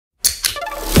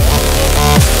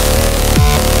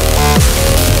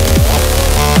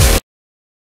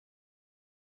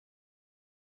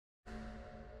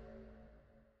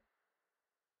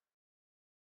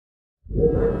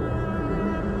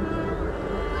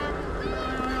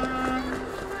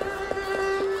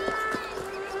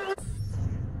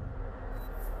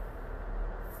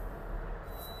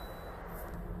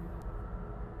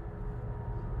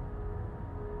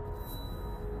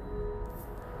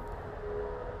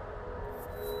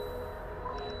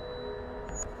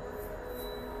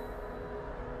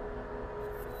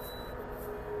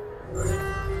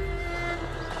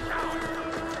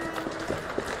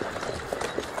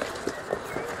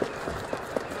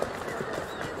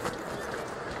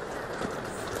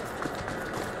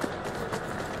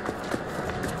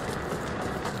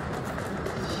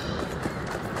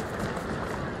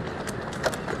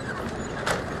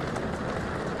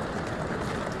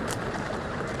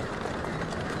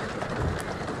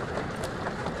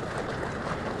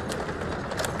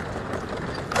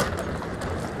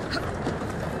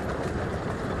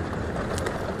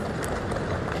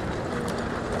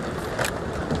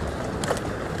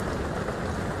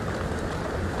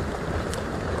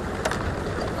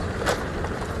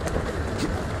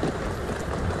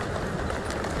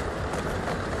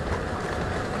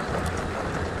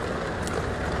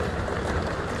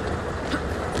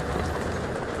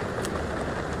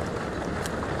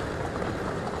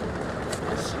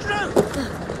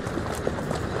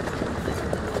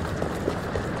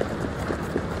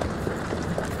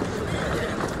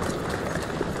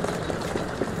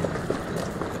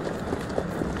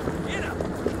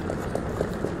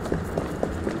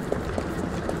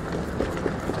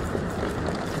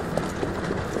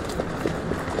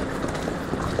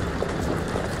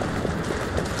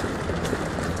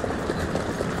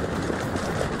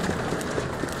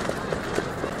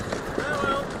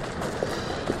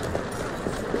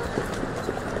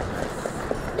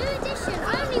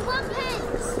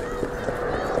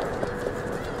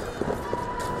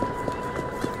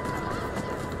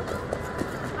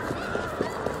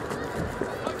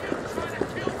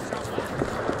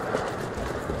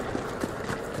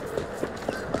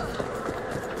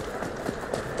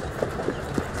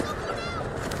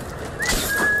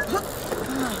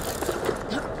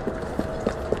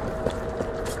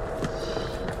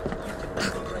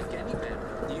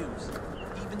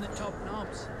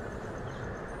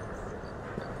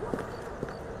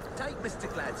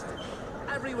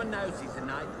knows he's a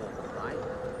night walker, right?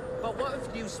 But what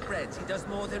if news spreads he does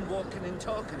more than walking and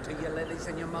talking to your lilies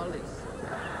and your mollies?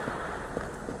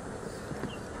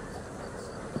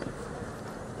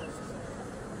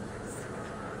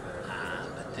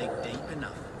 But dig deep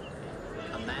enough.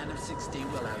 A man of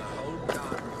 16 will have a whole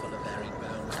garden full of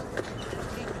herringbones.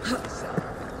 Keep it to yourself.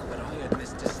 But I heard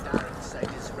Mr. Starrett say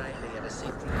Disraeli had a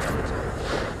secret laboratory.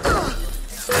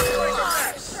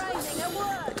 Training at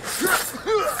work.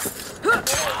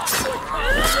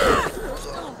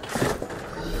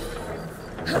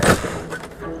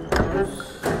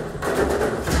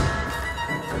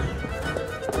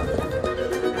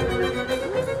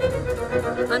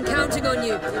 I'm counting on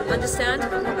you. Understand?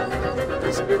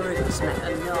 This room smell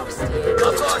nasty.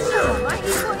 Of course!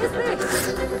 What is this?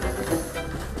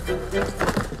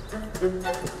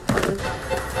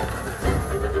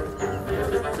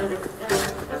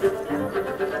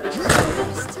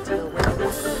 To deal with.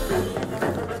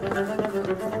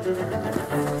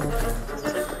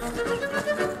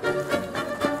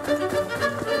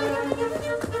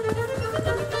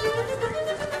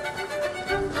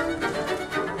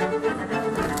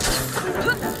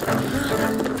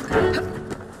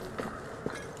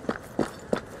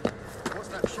 What's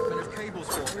that shipment of cables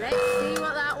for? Let's see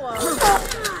what that was.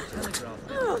 Telegraph.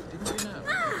 Didn't you know?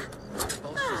 The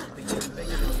boss is being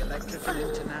bigger than the Electrical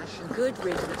International. Good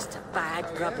riddance to bad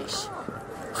rubbish.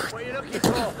 What are you looking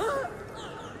for?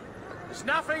 There's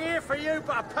nothing here for you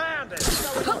but a pounding.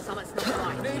 So we got something's not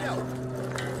right. Need help?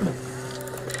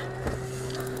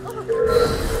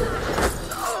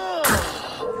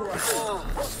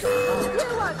 You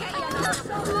won't get your nuts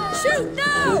on this. Shoot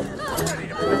now! Ready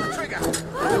to pull the trigger.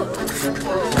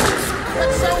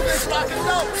 Let's solve this like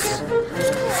adults.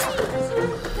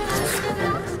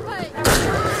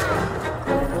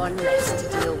 One less to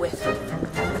deal with.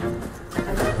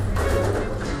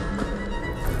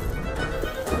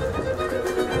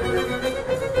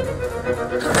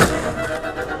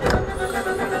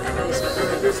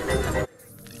 This room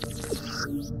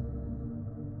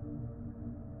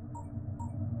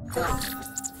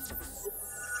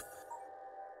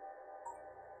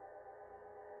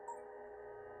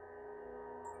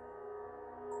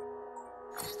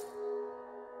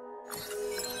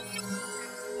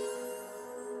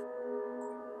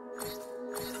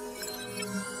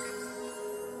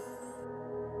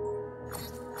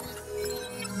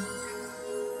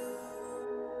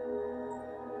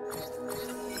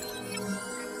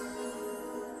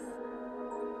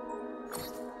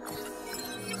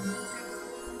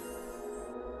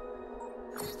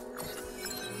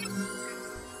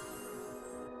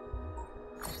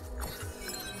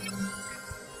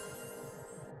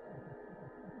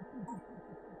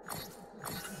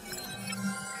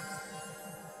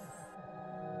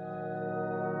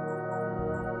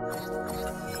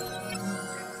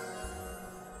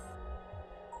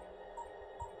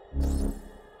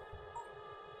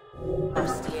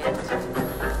nasty end.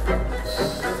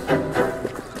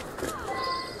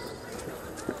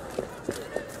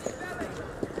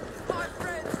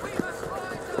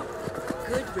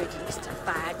 Good riddance to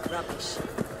bad rubbish.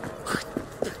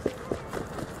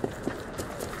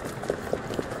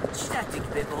 Static a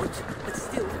bit odd, but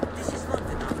still, this is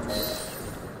London.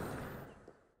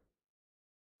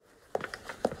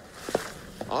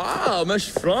 Ah, Miss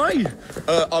Fry.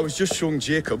 I was just showing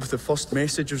Jacob the first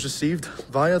message was received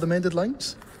via the mended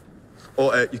lines.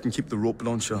 Oh, you can keep the rope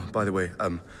launcher, by the way.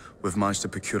 We've managed to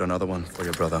procure another one for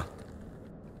your brother.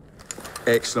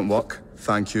 Excellent work.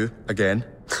 Thank you again.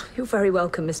 You're very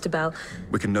welcome, Mr. Bell.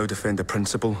 We can now defend the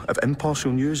principle of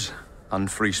impartial news and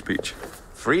free speech.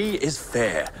 Free is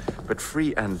fair, but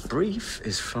free and brief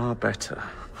is far better.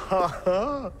 Ha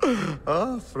ha!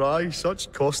 Ah, Fry,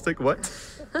 such caustic wit.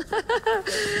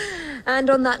 And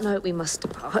on that note, we must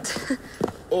depart.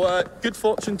 Oh, good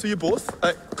fortune to you both.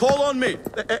 Call on me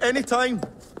at any time.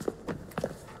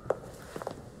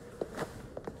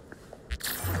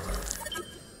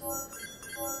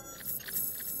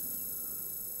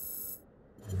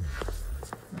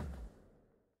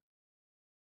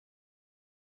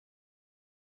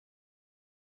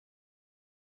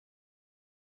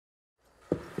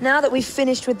 Now that we've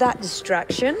finished with that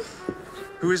distraction,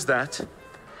 Who is that?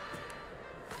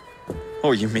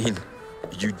 Oh, you mean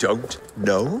you don't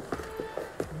know?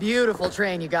 Beautiful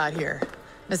train you got here.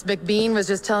 Miss McBean was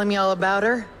just telling me all about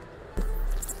her.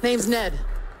 Name's Ned.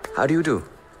 How do you do?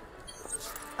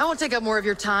 I won't take up more of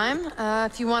your time.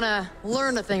 If you want to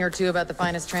learn a thing or two about the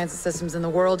finest transit systems in the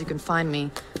world, you can find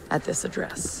me at this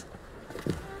address.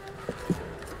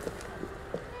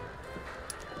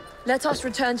 let us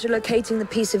return to locating the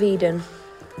Piece of Eden.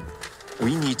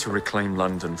 We need to reclaim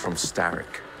London from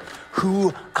Starrick.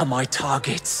 Who are my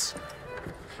targets?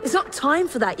 It's not time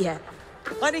for that yet.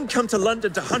 I didn't come to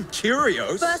London to hunt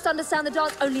curios. First understand the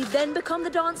dance, only then become the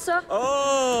dancer?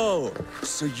 Oh,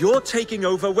 so you're taking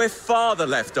over where Father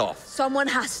left off. Someone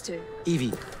has to.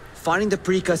 Evie, finding the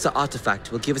precursor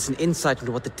artifact will give us an insight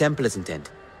into what the Templars intend.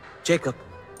 Jacob,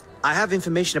 I have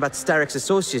information about Starrick's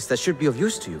associates that should be of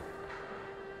use to you.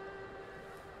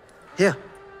 Here.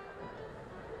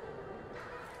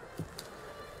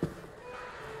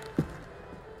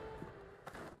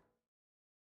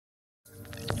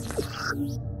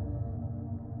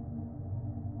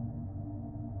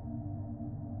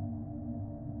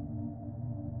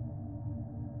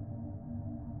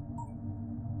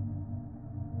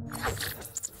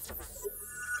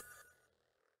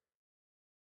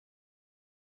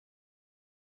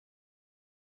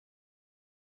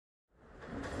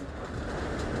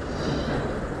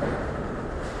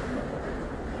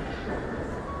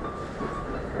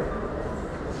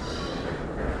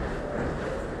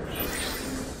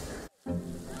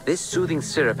 This soothing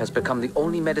syrup has become the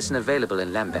only medicine available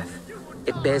in Lambeth.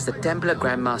 It bears the Templar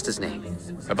Grandmaster's name.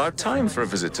 About time for a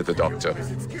visit to the doctor.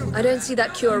 I don't see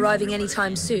that cure arriving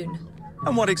anytime soon.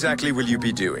 And what exactly will you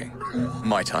be doing,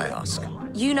 might I ask?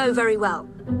 You know very well.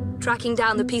 Tracking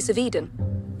down the Piece of Eden.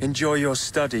 Enjoy your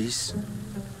studies.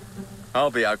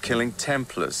 I'll be out killing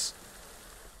Templars.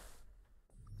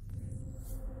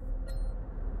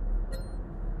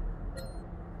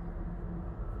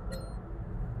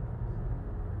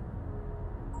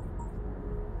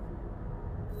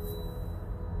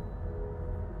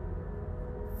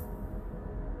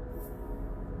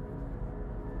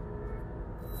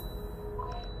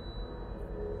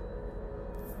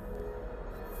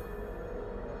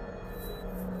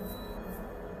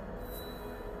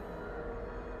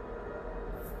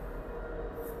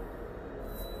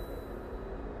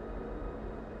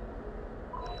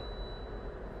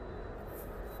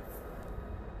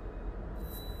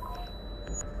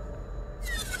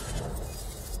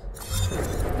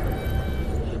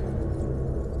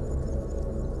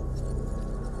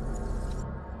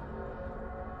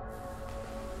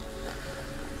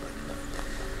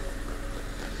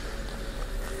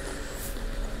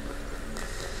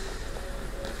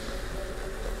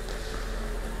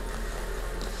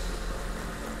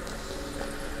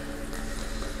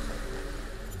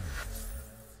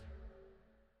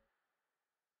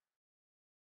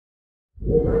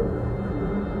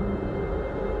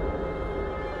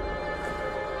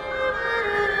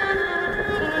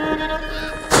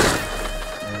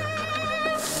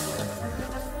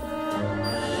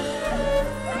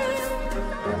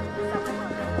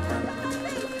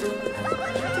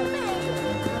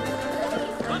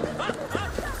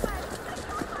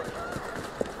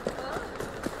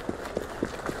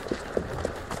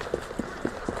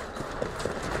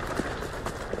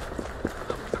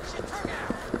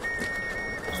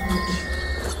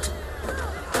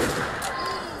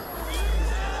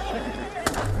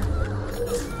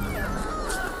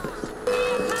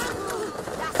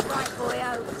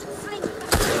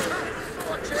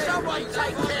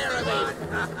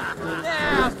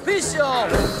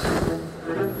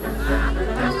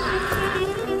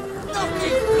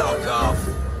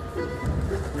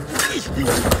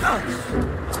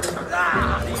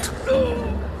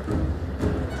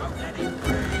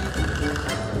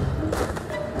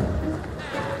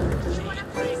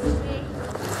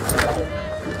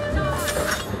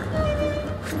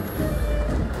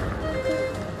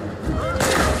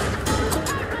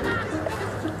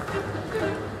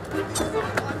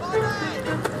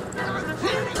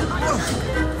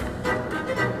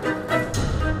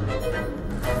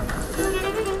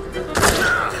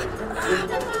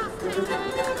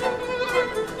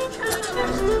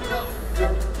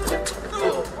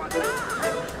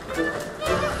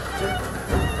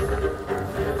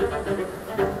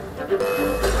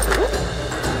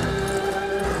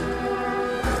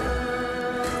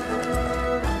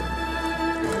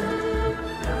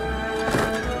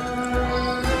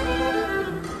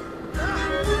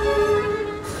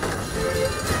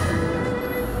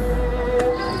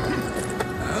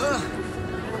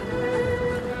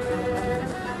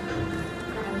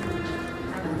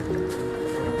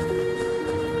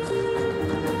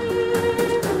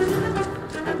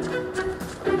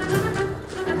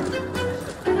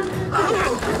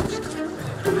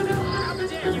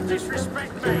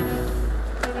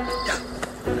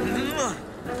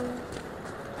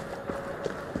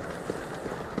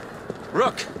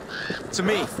 To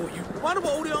me. I thought you wonder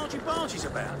what all the argy-bargy's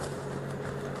about.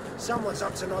 Someone's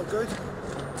up to no good.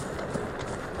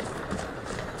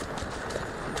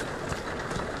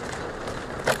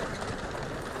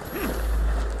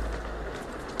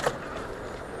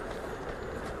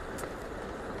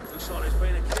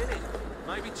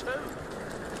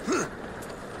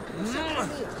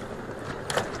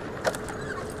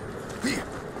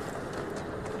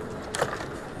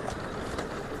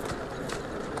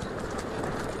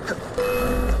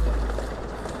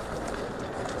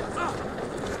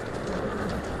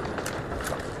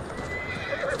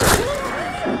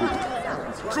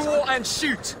 Draw and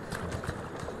shoot!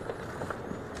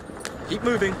 Keep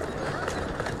moving.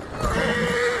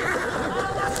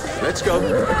 Let's go.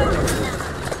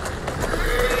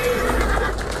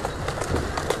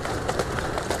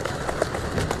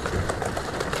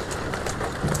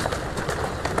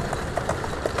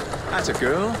 That's a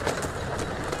girl.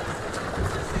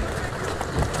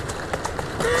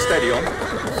 Steady on.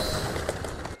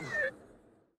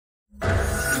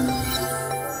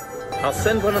 I'll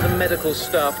send one of the medical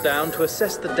staff down to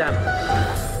assess the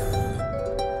damage.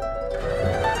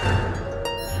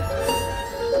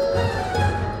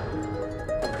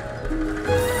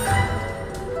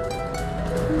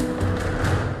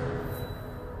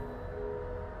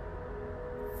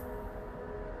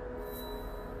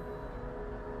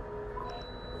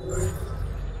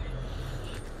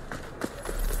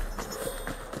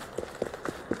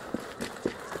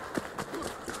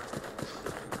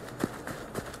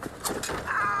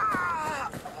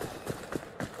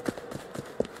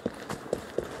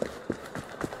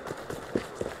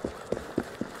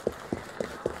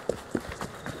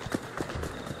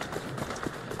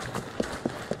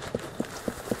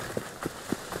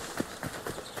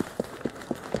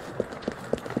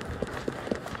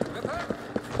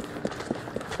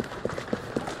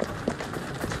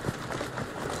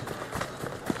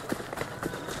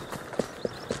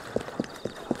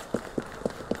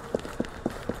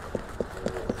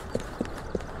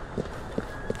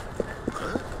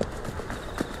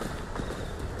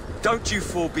 Don't you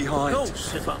fall behind. Oh,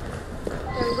 slip up.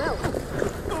 Very well.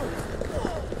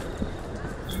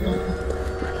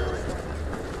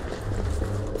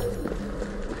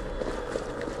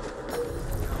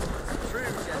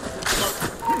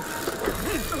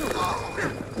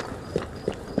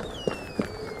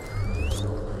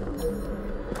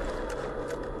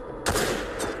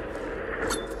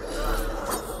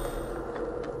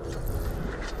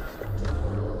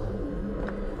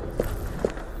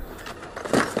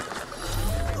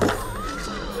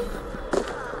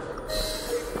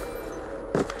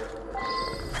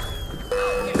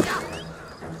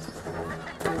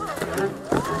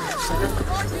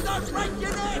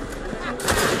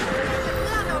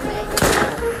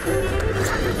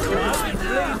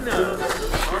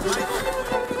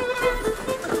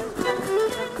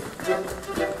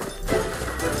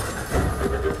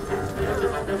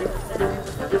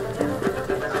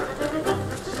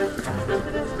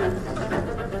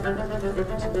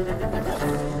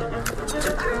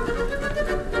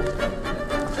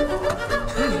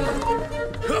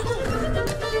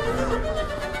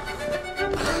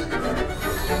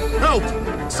 Help!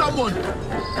 Someone!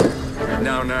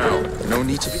 Now, no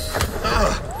need to be...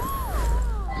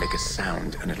 Make a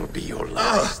sound and it'll be your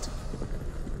last.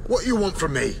 What you want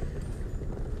from me?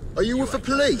 Are you with the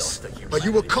police? Are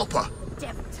you a copper?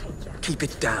 Devil take you. Keep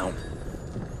it down.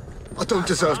 I don't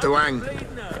deserve to hang.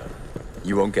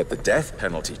 You won't get the death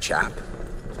penalty, chap.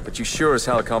 But you sure as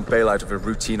hell can't bail out of a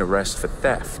routine arrest for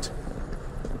theft.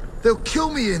 They'll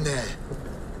kill me in there.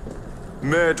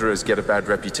 Murderers get a bad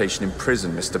reputation in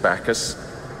prison, Mr. Bacchus.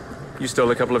 You stole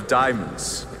a couple of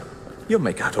diamonds. You'll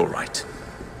make out all right.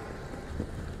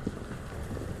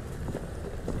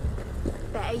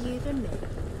 Better you than me.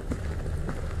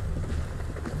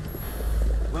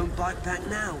 Won't bite back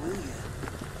now, will you?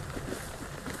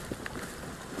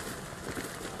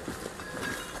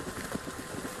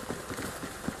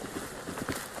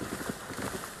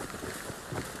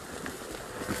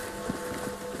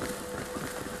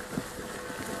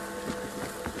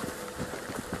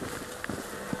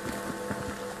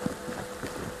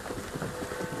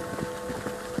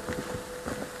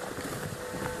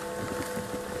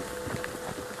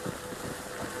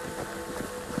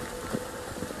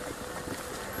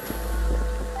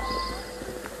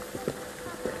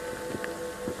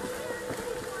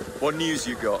 What news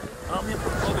you got? Army and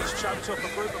Bobby's choked up a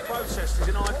group of protesters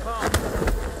in Hyde Park.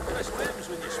 That's what happens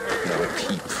when you speak. Not a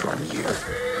peep from you.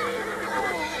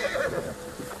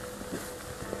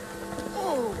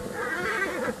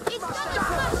 It's not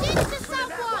smash into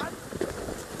someone!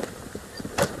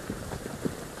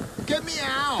 Get me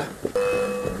out!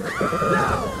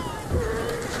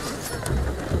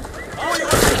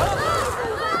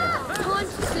 Time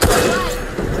to slip away.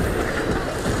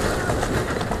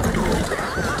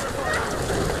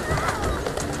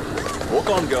 Walk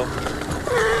on, girl.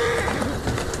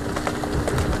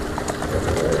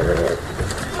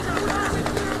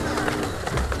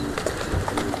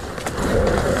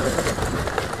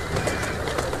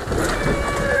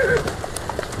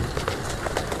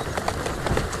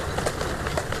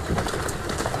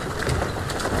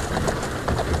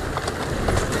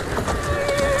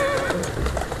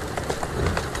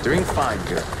 Doing fine,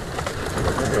 girl.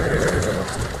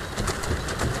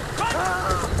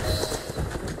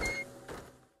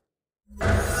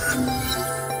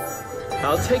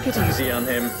 I'll take it easy on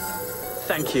him.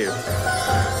 Thank you.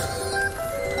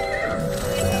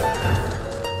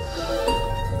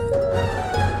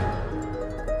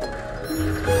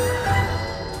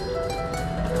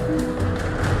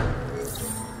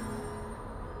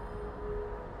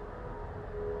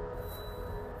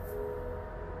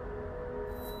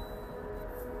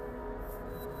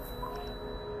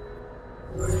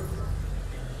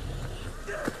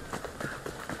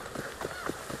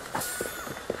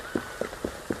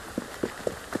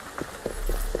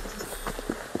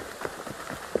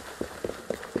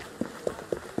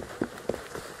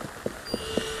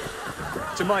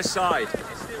 To my side.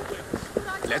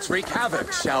 Let's wreak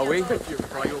havoc, shall we?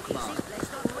 By your command.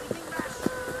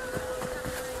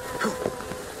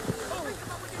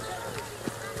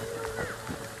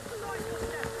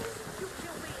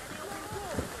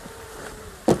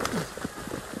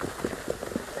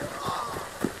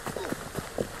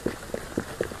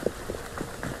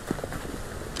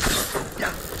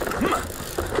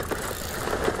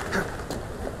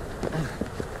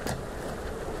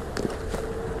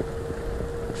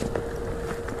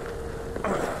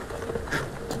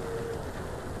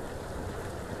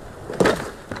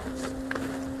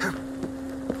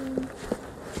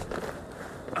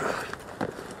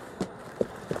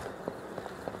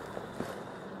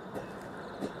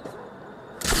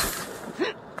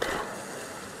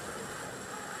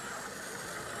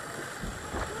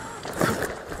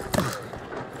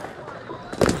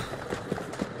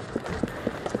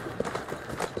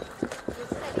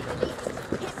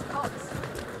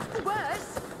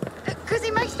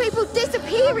 People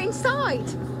disappear inside.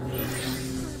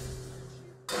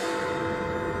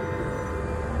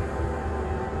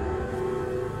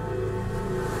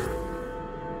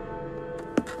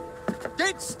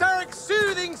 Get Starrick's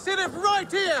soothing syrup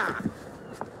right here!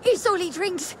 It's all he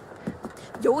drinks.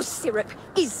 Your syrup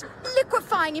is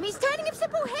liquefying him. He's turning him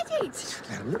simple-headed.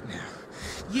 Now look now.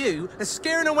 You are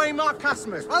scaring away my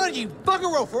customers. Why don't you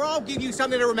bugger off or I'll give you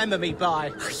something to remember me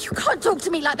by. Oh, you can't talk to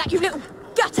me like that, you little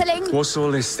gutterling. What's all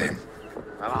this then?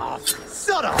 Oh,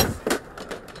 sod off!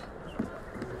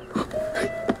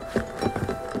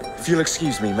 If you'll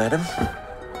excuse me, madam.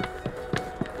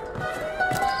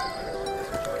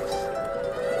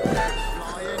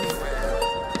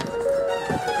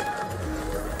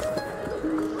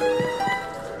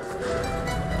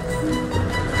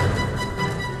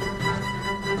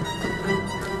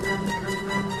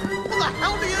 What the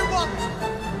hell do you want?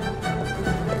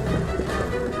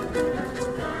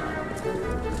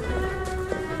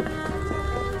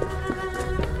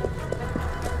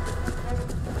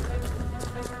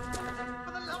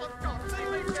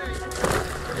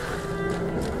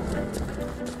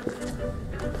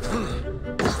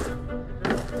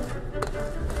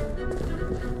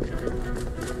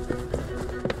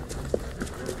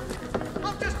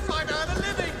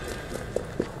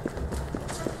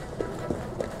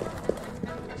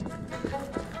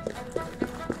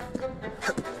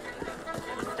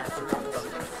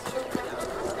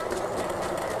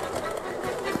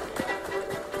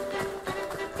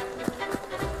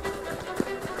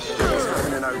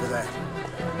 Over there.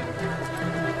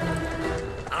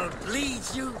 I'll bleed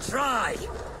you dry.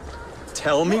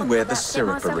 Tell me where the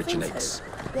syrup originates.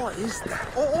 What is that?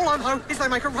 All I know is they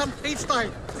make a run each day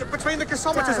between the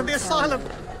gasometers and the asylum.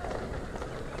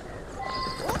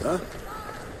 Huh?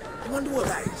 I wonder what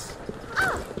that is.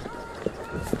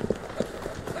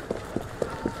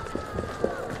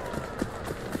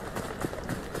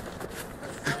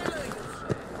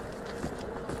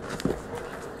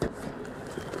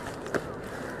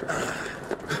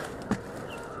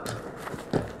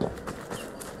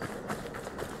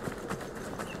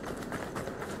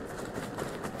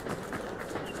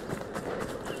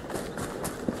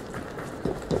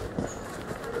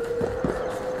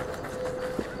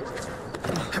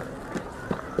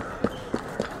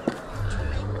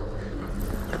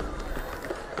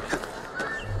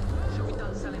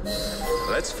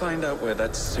 Let's find out where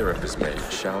that syrup is made,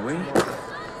 shall we?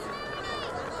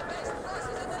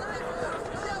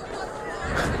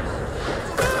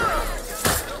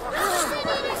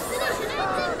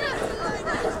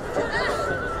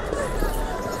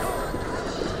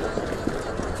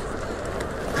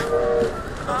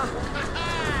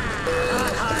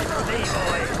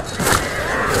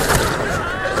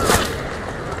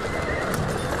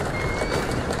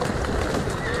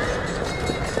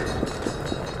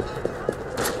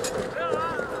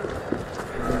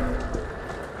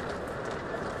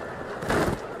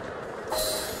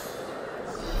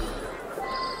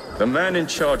 The man in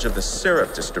charge of the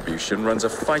syrup distribution runs a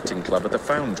fighting club at the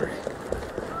foundry.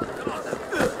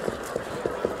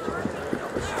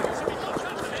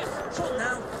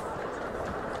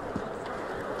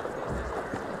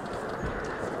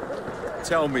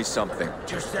 Tell me something.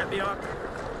 Just set me up.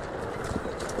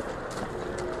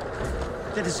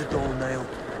 That is a doornail,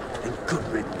 and good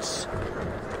riddance.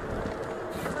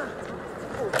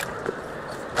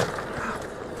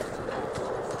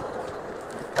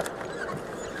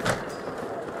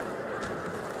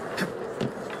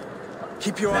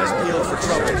 Keep your eyes peeled for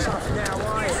trouble.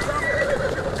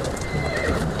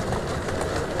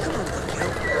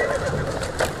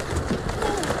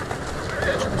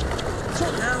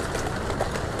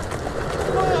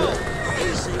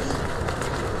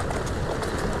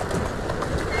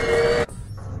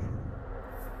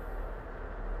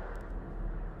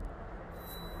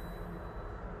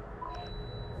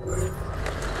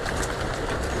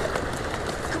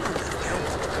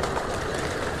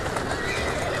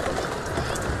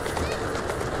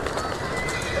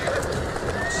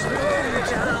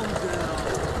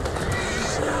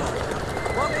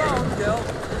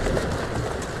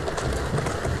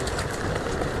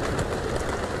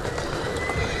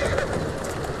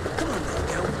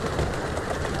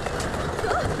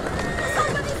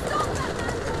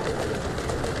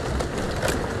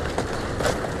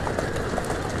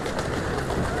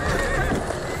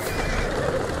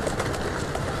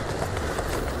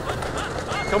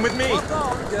 Come with me.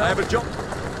 I have a job.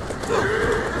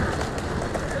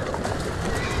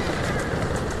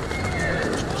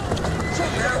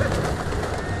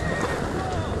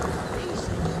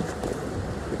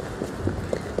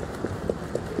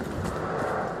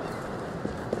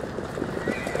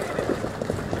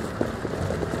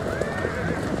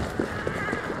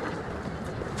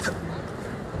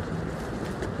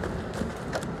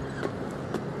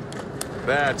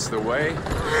 That's the way.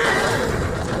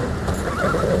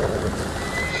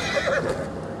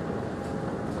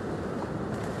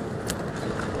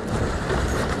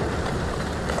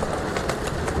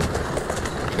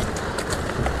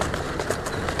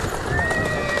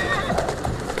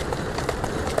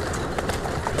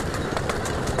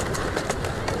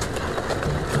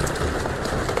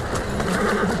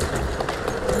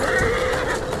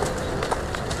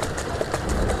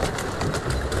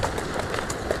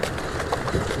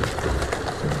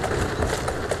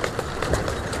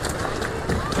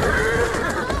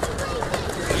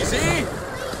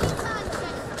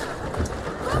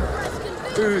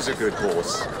 Who's a good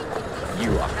horse?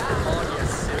 You are.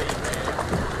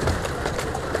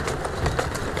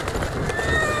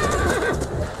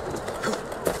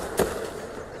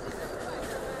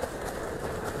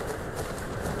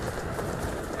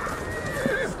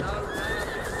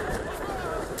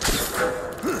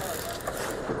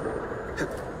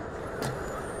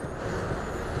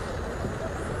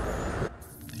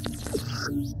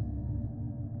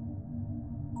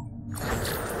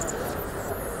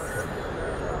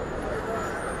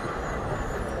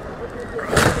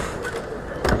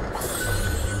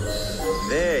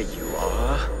 There you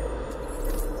are.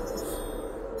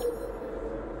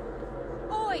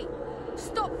 Oi!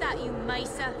 Stop that, you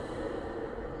macer!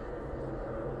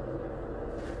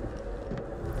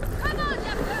 Come on,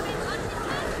 you blooming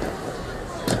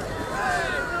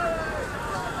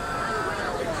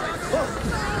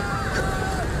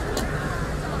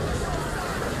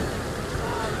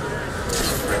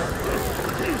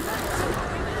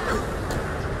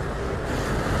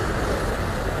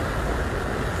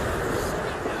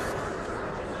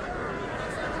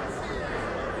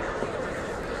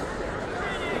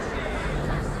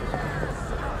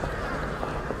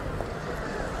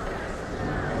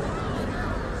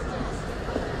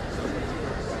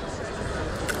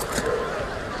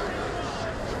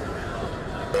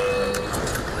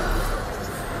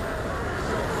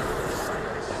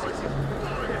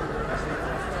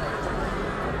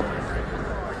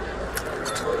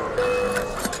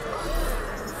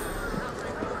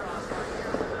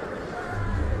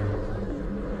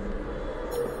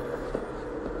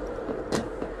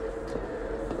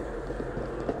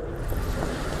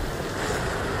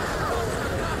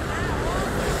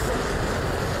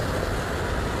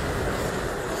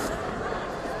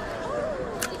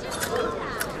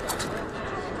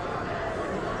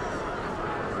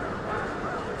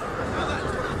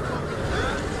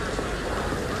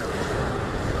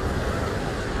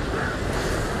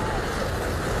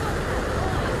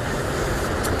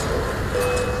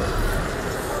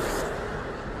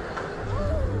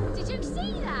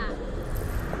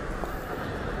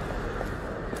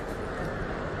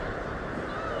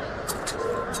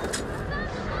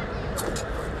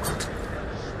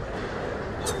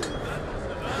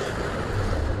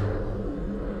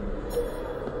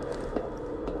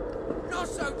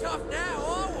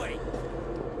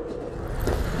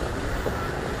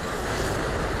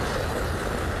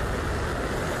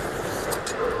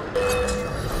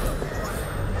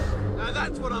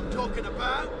That's what I'm talking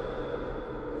about.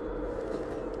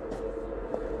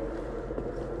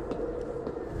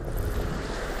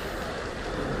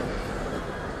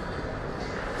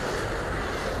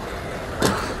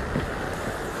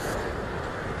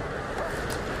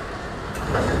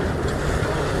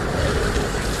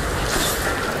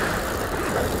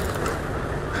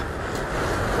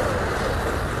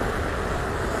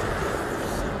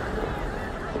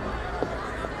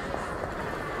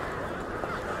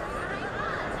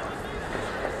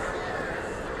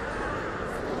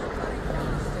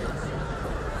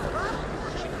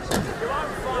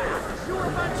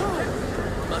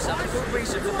 Must have a good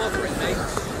reason for bothering me.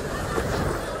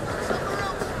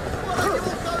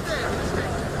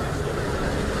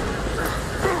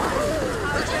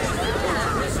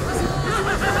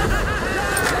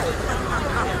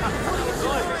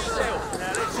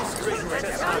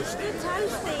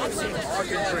 I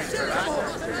can drink to that.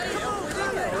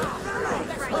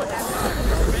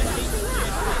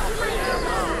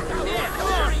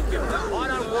 I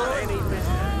don't want any.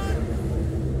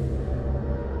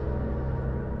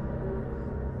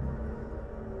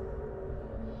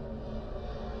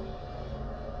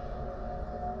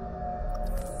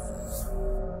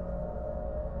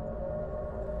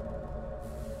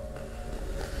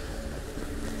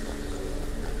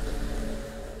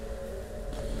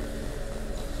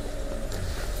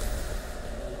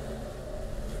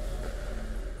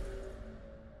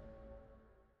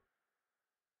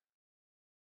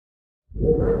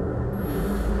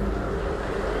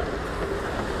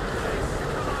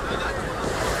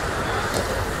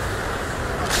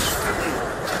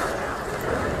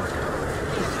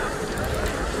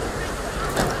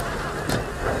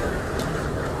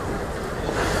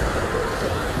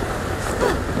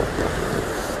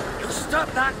 Stop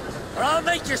that, or I'll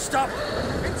make you stop!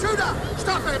 Intruder!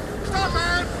 Stop him! Stop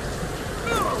him!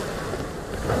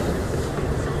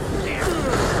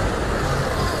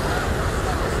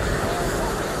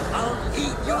 I'll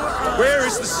eat your eyes! Where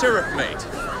is the syrup, mate?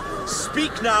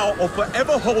 Speak now or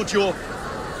forever hold your...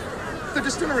 The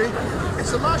distillery.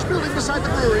 It's the large building beside the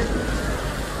brewery.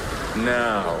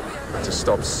 Now, to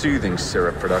stop soothing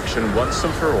syrup production once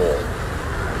and for all.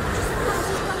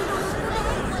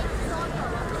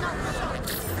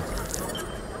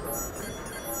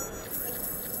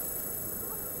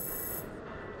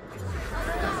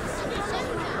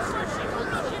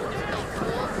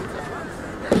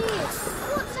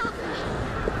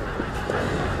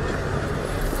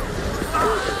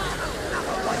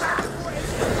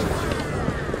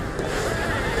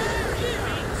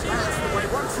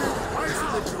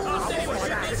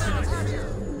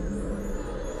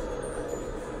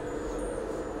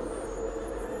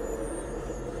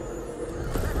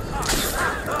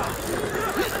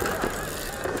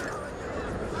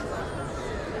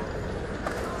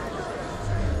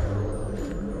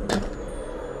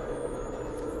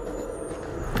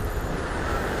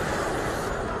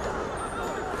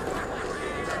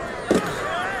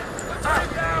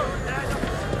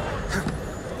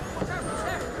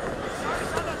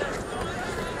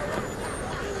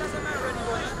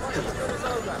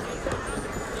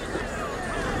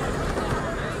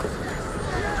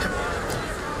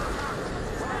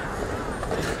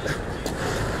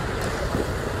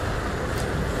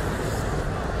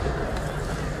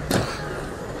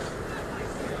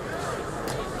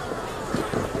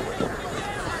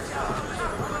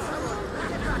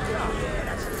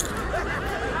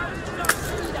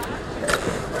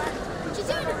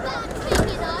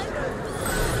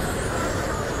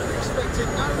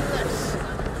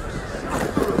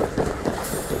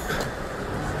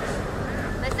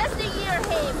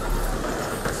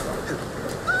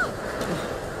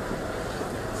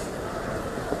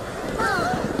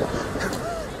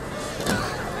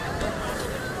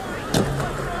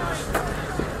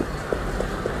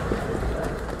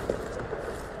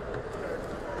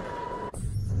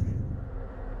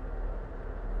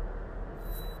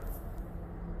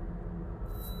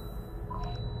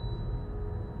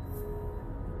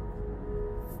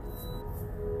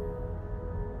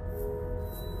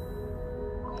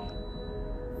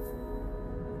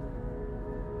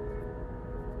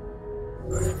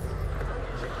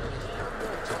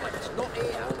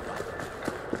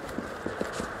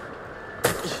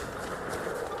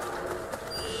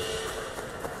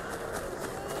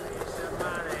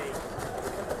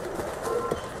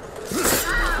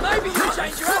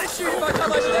 Change your attitude by the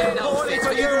time I say no. It's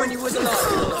for you when you was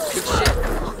alive, you little pig shit.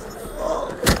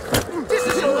 This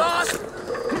is your last.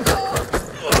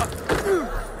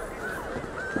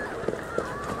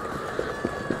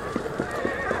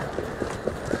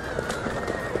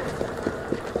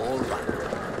 All right.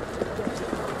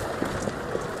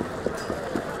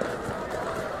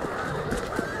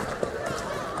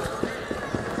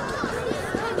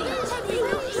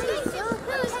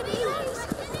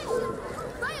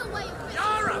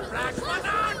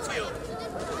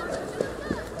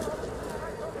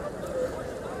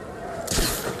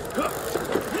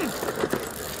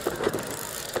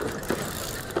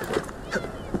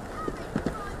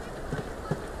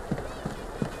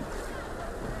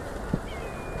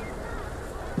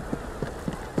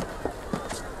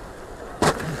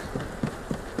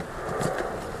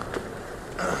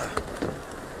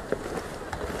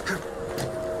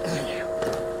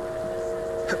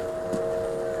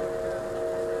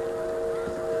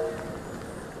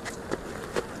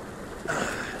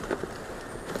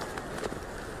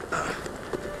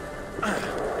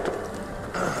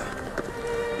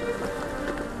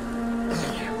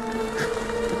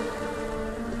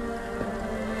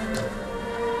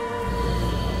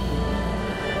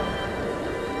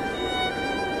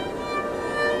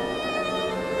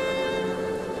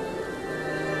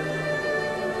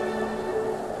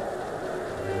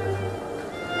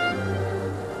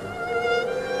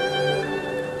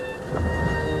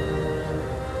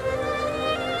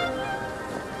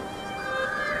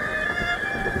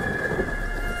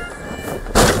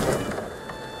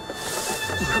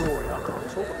 Sorry, I can't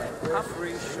talk about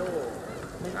Puffery Shaw.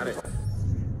 Got it.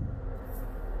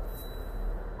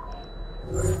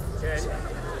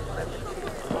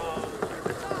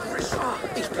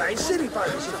 He's playing silly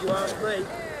buggers, if you ask me.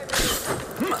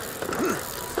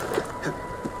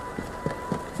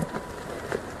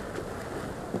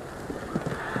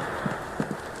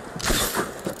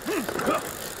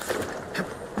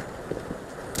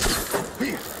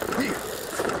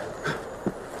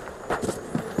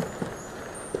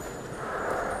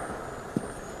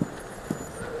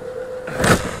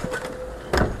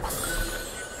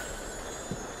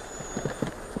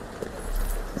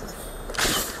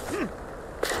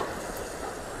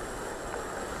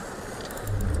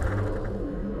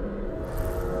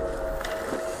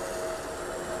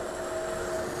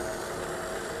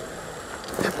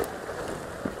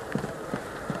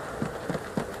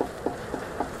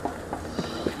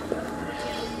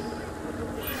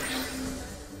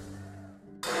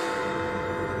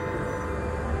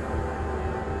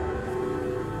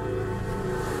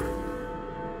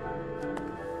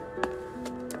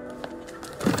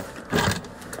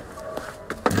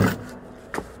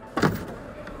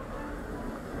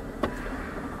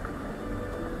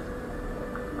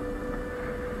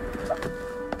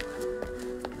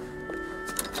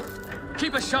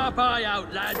 Keep a sharp eye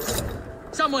out, lads.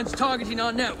 Someone's targeting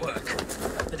our network.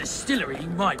 The distillery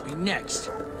might be next.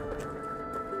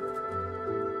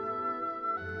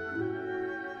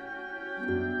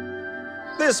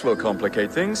 This will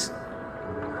complicate things.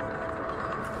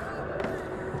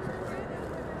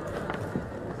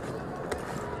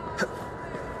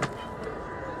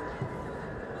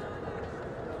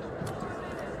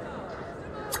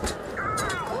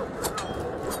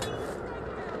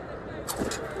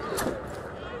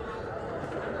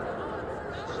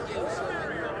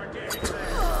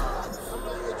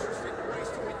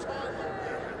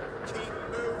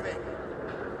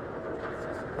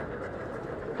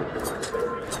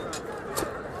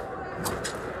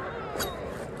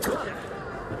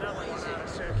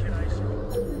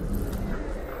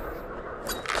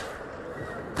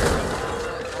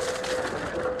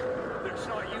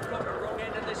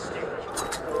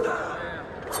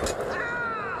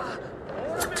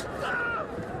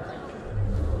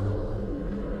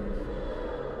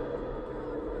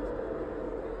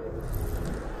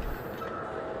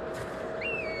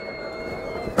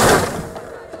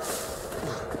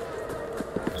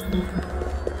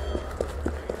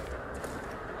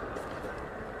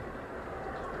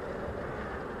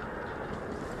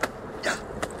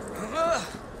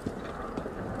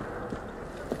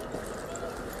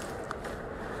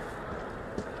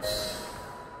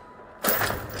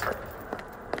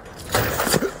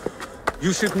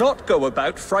 You should not go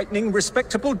about frightening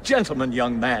respectable gentlemen,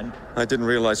 young man. I didn't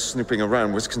realize snooping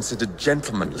around was considered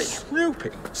gentlemanly.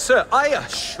 Snooping? Sir, I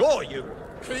assure you.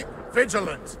 Keep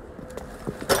vigilant.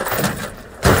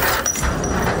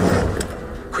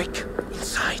 Quick,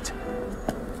 inside.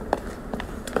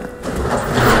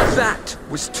 That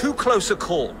was too close a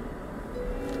call.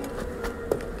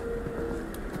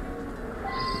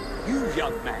 You,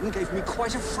 young man, gave me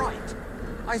quite a fright.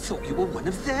 I thought you were one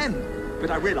of them. But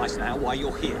I realize now why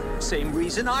you're here. Same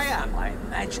reason I am, I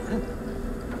imagine.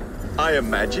 I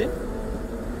imagine?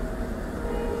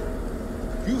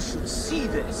 You should see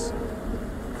this.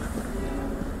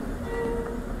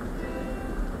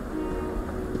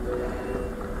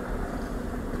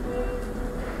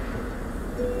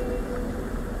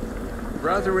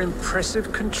 Rather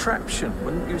impressive contraption,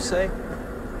 wouldn't you say?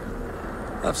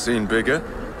 I've seen bigger.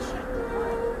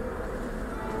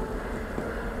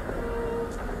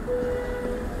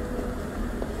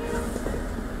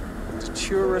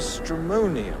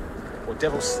 Stramonium, or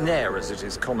devil's snare as it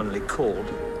is commonly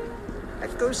called.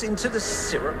 That goes into the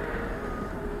syrup.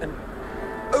 And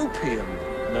opium,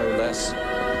 no less.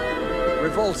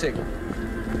 Revolting.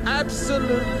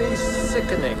 Absolutely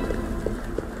sickening.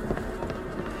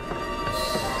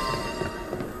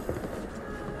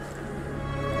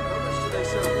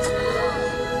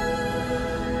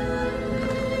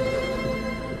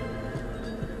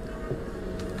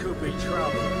 Could be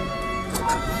trouble.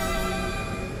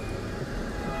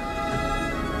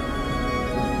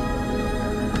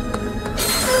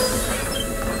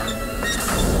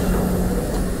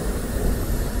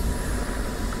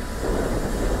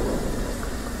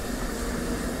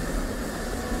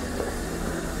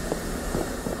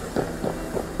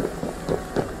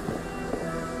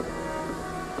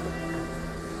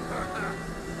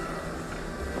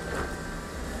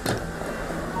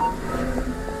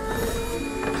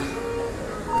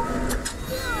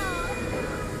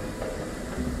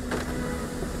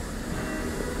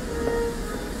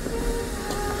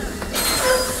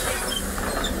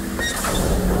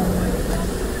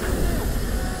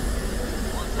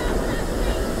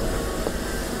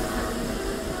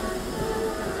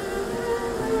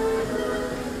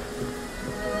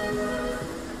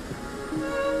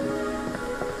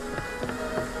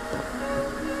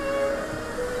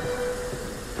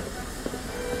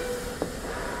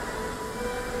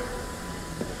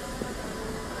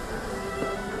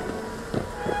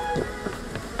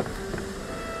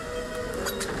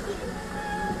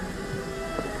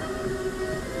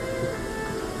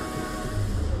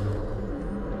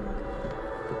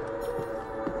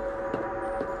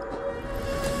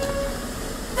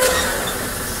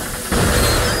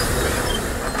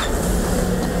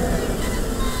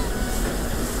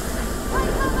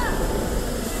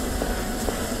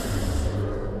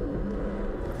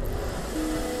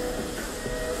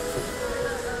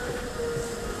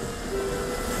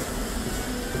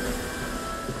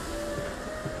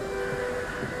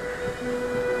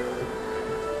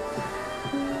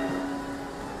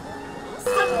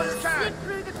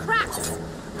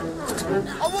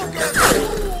 I won't get...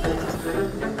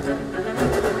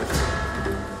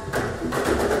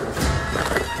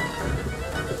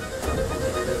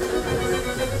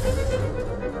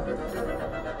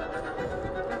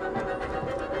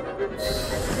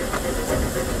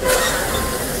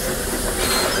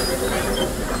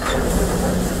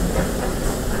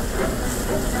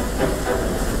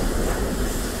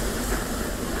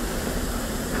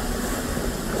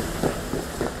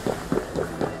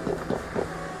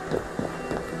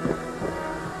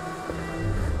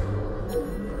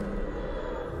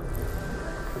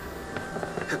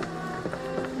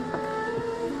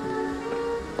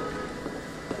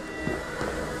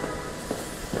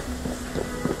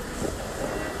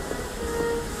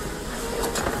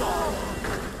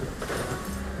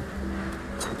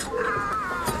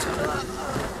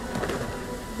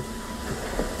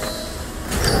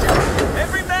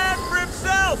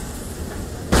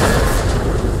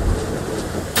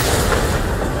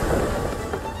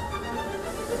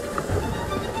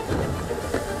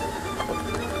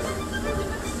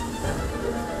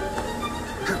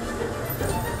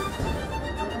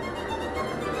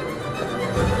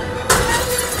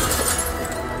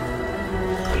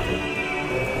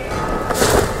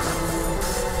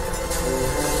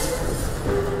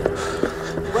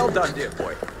 Well done, dear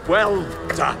boy. Well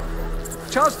done.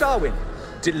 Charles Darwin,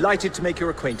 delighted to make your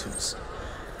acquaintance.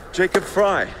 Jacob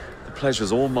Fry, the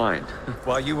pleasure's all mine.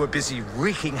 While you were busy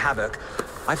wreaking havoc,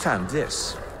 I found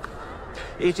this.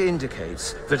 It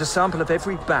indicates that a sample of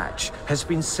every batch has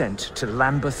been sent to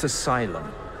Lambeth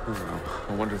Asylum.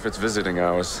 I wonder if it's visiting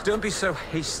hours. Don't be so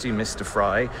hasty, Mr.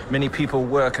 Fry. Many people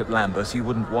work at Lambeth. You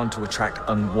wouldn't want to attract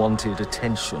unwanted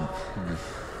attention.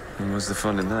 And what's the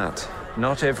fun in that?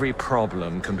 Not every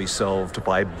problem can be solved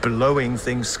by blowing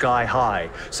things sky high.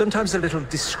 Sometimes a little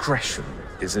discretion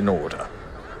is in order.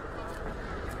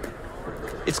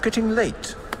 It's getting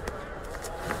late.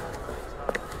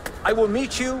 I will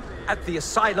meet you at the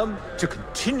asylum to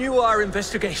continue our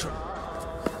investigation.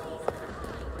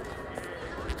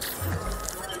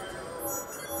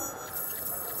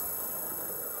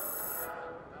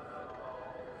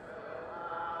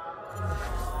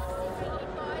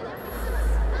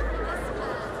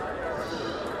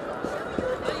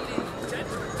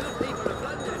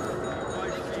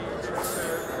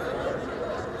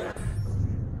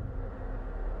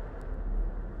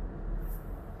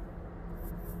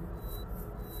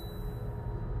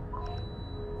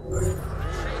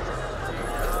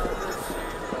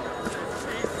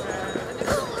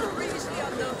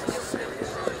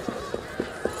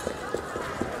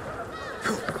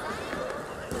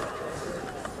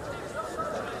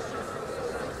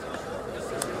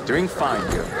 Doing fine,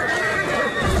 girl.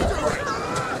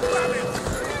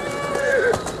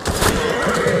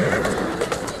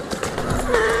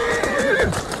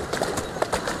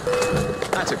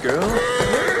 That's a girl.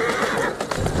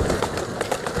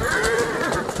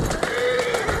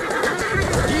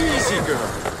 Easy, girl.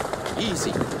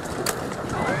 Easy.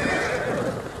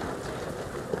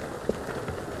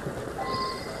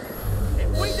 If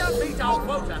we don't meet our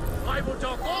quota, I will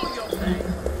dock all your pay.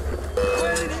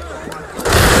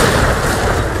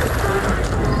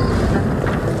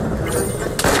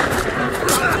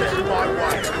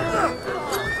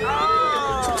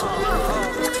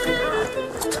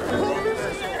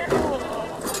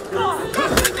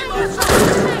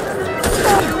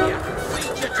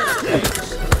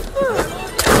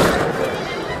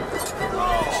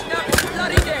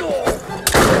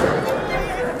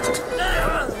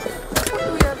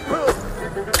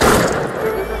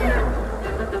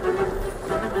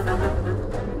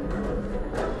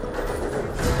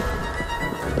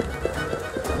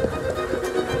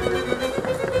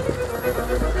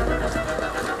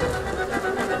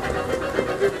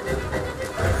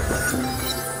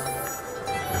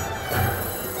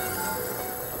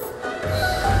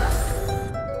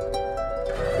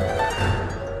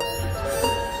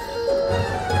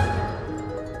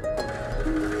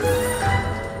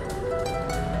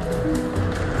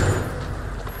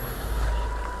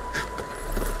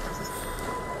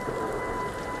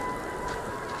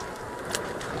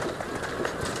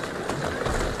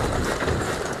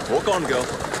 Walk on, girl.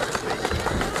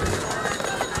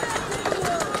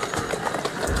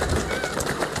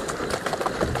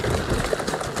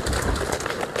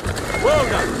 Well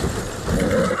done.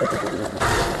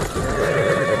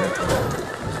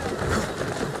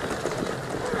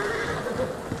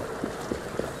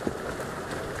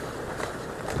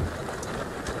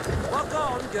 Walk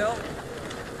on, girl.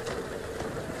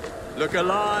 Look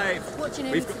alive. Watching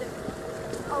anything.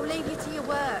 I'll leave you to your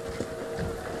work.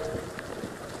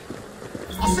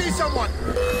 I see someone!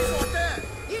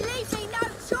 You leave me no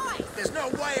There's no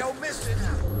way I'll miss it.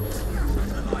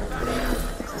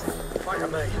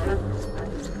 Fuck me.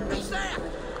 He's there!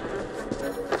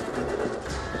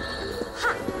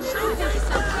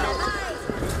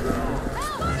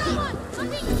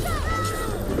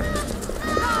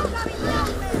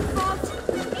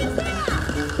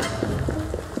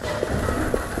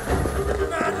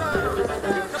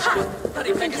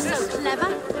 You think you're so clever?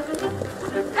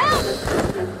 Help!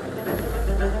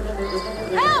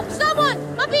 Help! Someone!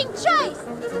 I'm being chased!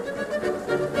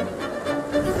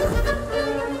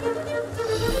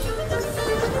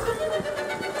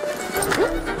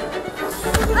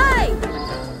 Hey!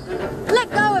 Let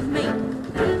go of me!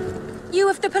 You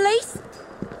with the police?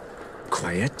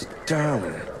 Quiet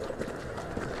down.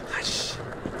 Hush.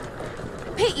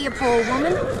 Pity a poor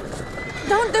woman.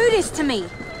 Don't do this to me.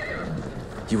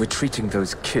 You were treating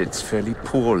those kids fairly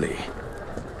poorly.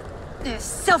 They're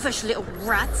selfish little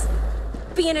rats.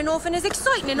 Being an orphan is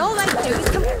exciting and all they do is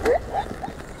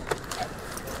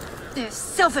They're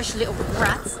selfish little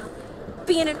rats.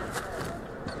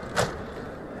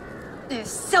 They're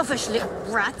selfish little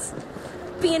rats.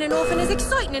 Being an orphan is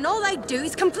exciting and all they do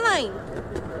is complain.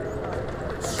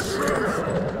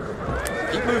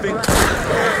 Keep moving.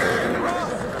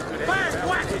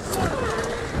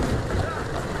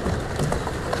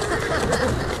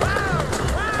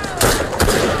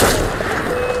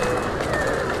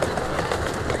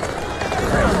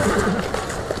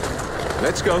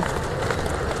 Let's go.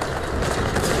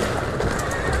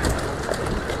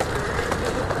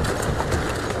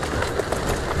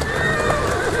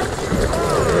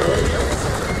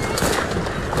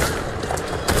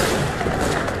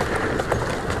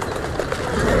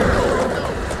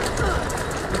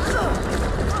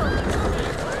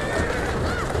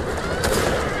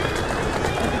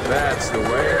 That's the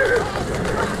way.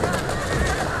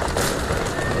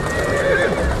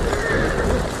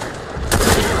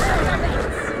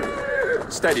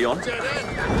 Steady on.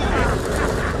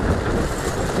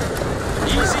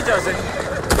 Easy does it.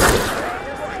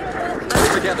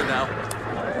 We're together now.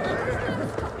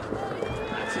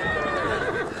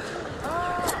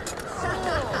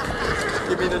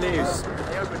 Give me the news.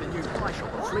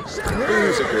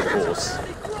 Who's a good horse?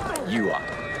 You are.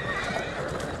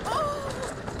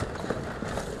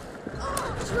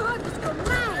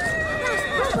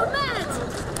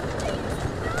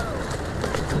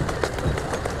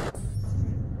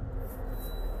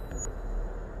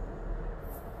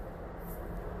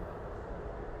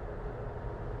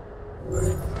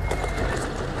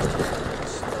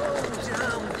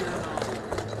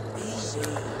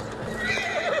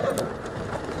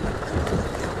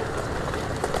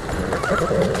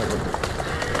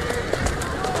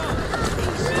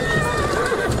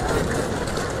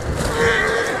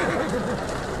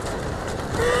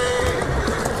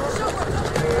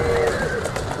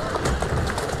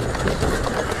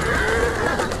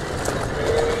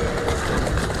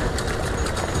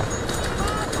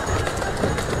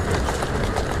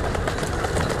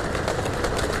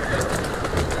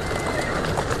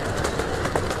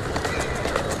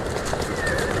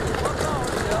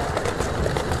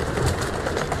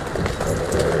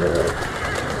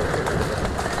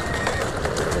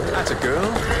 That's a girl.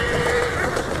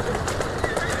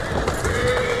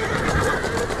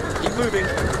 Keep moving.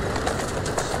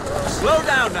 Slow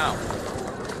down now.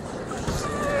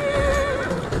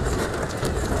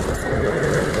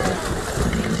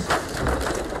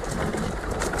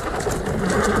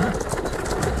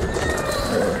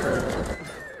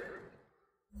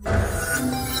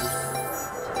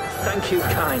 Thank you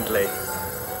kindly.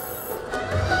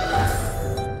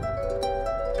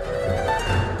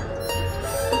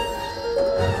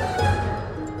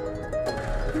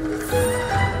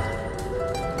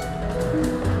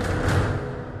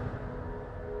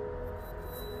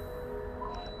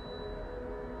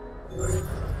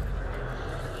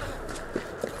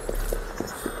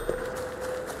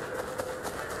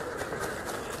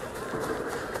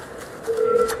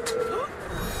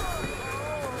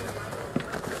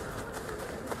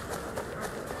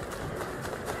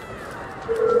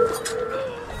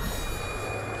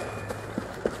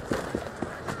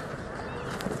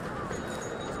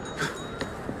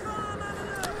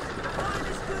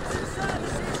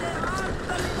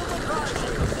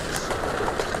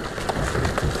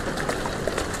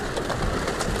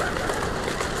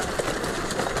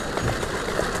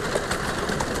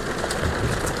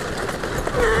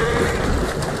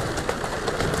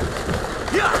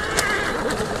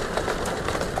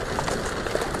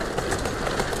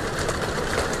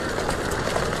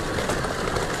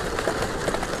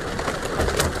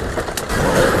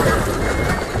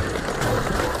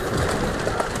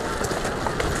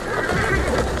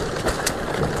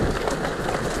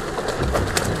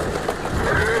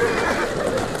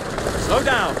 Slow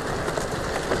down.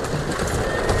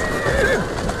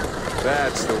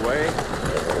 That's the way.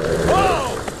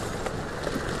 Whoa!